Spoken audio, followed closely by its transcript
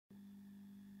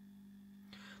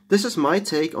This is my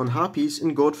take on Harpies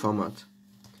in Goat format.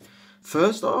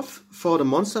 First off, for the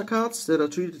monster cards that are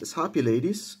treated as Harpie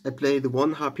Ladies, I play the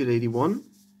one Harpie Lady 1.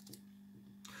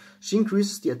 She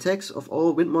increases the attacks of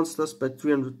all wind monsters by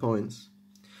 300 points.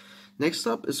 Next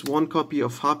up is one copy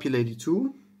of Harpie Lady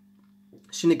 2.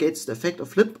 She negates the effect of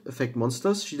flip effect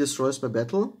monsters she destroys by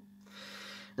battle.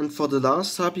 And for the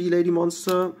last Harpie Lady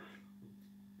monster,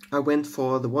 I went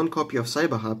for the one copy of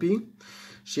Cyber Harpy.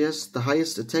 She has the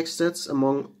highest attack stats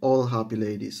among all Harpie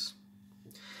Ladies.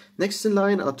 Next in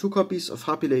line are two copies of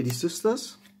Harpie Lady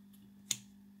Sisters,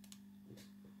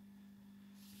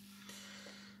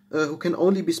 who can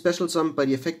only be special summoned by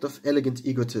the effect of Elegant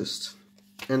Egotist,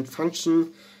 and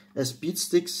function as beat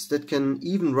sticks that can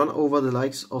even run over the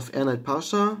likes of Air Knight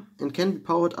Pasha, and can be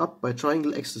powered up by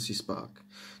Triangle Ecstasy Spark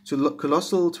to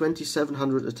colossal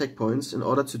 2700 attack points in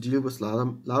order to deal with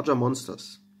larger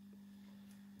monsters.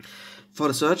 For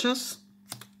the searchers,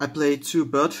 I play two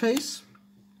Birdface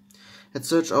that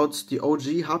search out the OG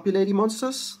Harpie Lady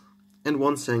monsters, and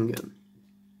one Sangan.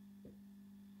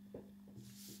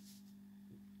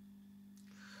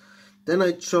 Then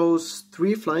I chose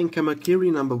 3 Flying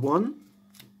Kamakiri number 1.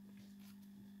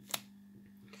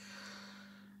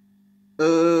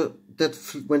 That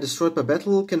when destroyed by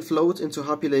battle can float into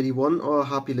Harpie Lady 1 or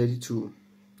Harpie Lady 2.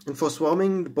 And for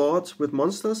swarming the board with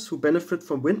monsters who benefit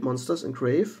from wind monsters and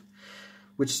crave,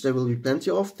 which there will be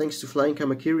plenty of thanks to Flying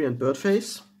Kamakiri and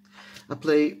Birdface, I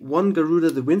play 1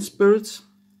 Garuda the Wind Spirit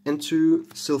and 2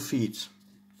 Silpheed.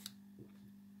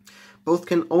 Both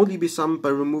can only be summoned by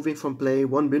removing from play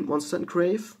 1 wind monster and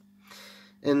crave,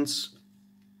 and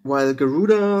while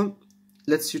Garuda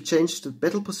lets you change the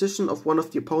battle position of one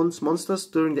of the opponent's monsters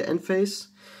during the end phase,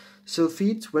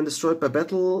 Silpheed, when destroyed by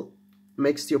battle,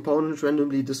 makes the opponent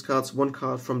randomly discards 1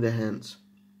 card from their hand.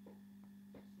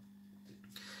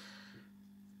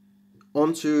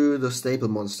 On to the staple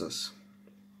monsters.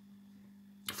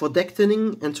 For deck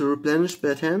thinning and to replenish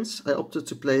bad hands, I opted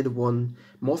to play the one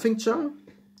Morphing Jar.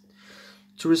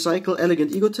 To recycle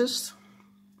Elegant Egotist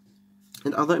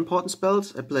and other important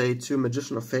spells, I play 2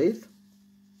 Magician of Faith.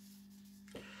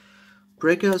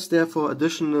 Breaker is there for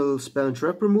additional spell and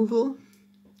trap removal.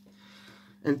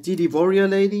 And DD Warrior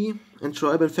Lady and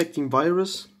Tribe Infecting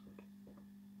Virus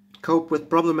cope with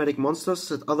problematic monsters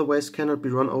that otherwise cannot be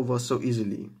run over so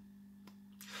easily.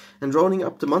 And rounding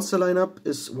up the monster lineup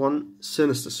is 1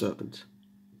 Sinister Serpent.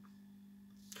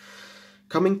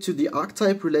 Coming to the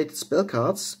archetype related spell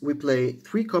cards, we play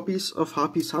 3 copies of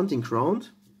Harpy's Hunting Ground.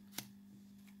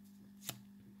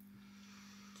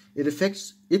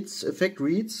 Its effect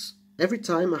reads: every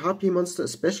time a Harpy monster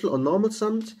is special or normal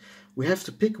summoned, we have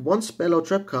to pick 1 spell or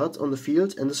trap card on the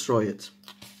field and destroy it.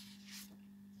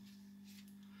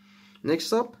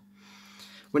 Next up,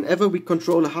 whenever we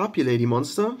control a Harpie Lady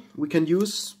monster, we can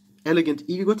use Elegant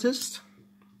Egotist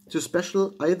to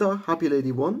special either Harpie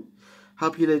Lady 1,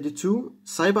 Harpie Lady 2,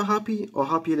 Cyber Harpy or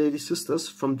Harpie Lady Sisters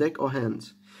from deck or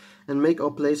hand, and make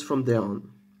our plays from there on.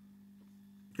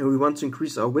 And we want to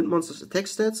increase our wind monster's attack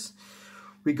stats,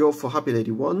 we go for Harpie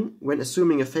Lady 1. When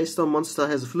assuming a face down monster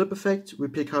has a flip effect, we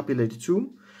pick Harpie Lady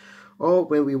 2. Or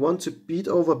when we want to beat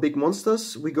over big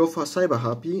monsters, we go for Cyber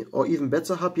Harpy, or even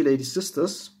better Harpie Lady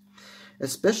Sisters,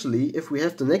 especially if we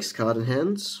have the next card in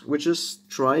hand, which is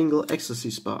Triangle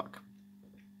Ecstasy Spark,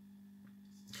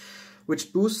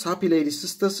 which boosts Harpie Lady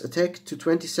Sisters' attack to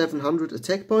 2700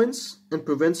 attack points and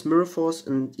prevents Mirror Force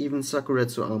and even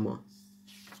Sakuretsu armor.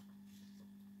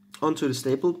 On to the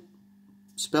staple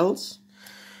spells.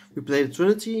 We play the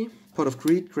Trinity, Pot of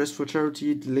Greed, Graceful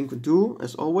Charity, Delinquent Duo,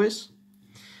 as always.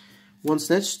 1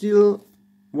 Snatch Steal,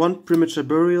 1 Premature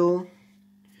Burial,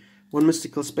 1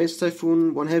 Mystical Space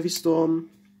Typhoon, 1 Heavy Storm,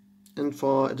 and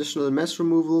for additional mass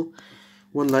removal,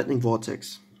 1 Lightning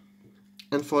Vortex.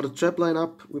 And for the trap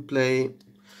lineup, we play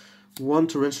 1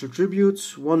 Torrential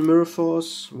Tribute, 1 Mirror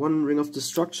Force, 1 Ring of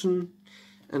Destruction,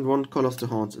 and 1 Call of the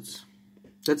Haunted.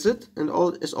 That's it, and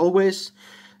as always,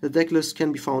 the deck list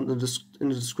can be found in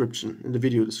the description, in the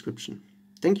video description.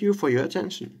 Thank you for your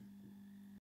attention.